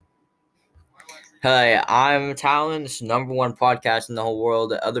Hey, I'm Talon. This is number one podcast in the whole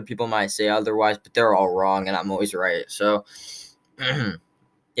world. Other people might say otherwise, but they're all wrong, and I'm always right. So,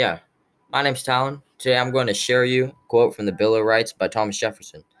 yeah, my name's Talon. Today, I'm going to share you a quote from the Bill of Rights by Thomas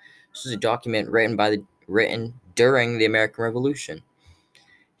Jefferson. This is a document written during the American Revolution.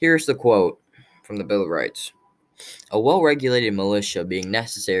 Here's the quote from the Bill of Rights: "A well-regulated militia being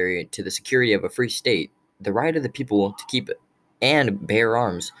necessary to the security of a free state, the right of the people to keep and bear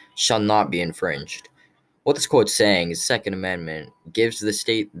arms shall not be infringed." What this quote's saying is the Second Amendment gives the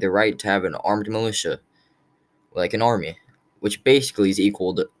state the right to have an armed militia, like an army, which basically is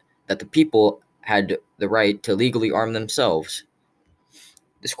equal to that the people had the right to legally arm themselves.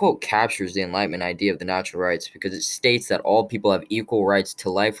 This quote captures the Enlightenment idea of the natural rights because it states that all people have equal rights to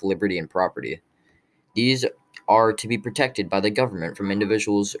life, liberty, and property. These are to be protected by the government from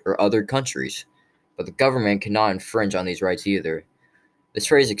individuals or other countries, but the government cannot infringe on these rights either. This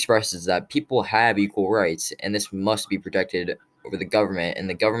phrase expresses that people have equal rights, and this must be protected over the government, and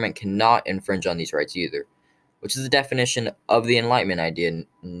the government cannot infringe on these rights either, which is the definition of the Enlightenment idea,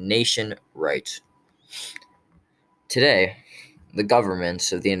 nation rights. Today, the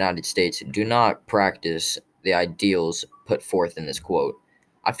governments of the United States do not practice the ideals put forth in this quote.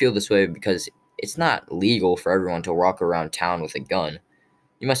 I feel this way because it's not legal for everyone to walk around town with a gun.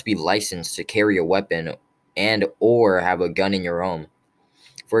 You must be licensed to carry a weapon and or have a gun in your home.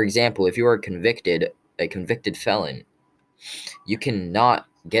 For example, if you are a convicted felon, you cannot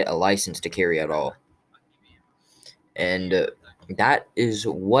get a license to carry at all. And that is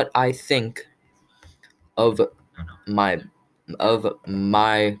what I think of my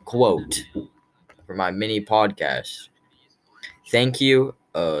my quote for my mini podcast. Thank you.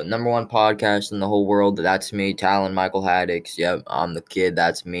 Number one podcast in the whole world. That's me, Talon Michael Haddix. Yep, I'm the kid.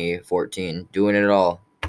 That's me, 14, doing it all.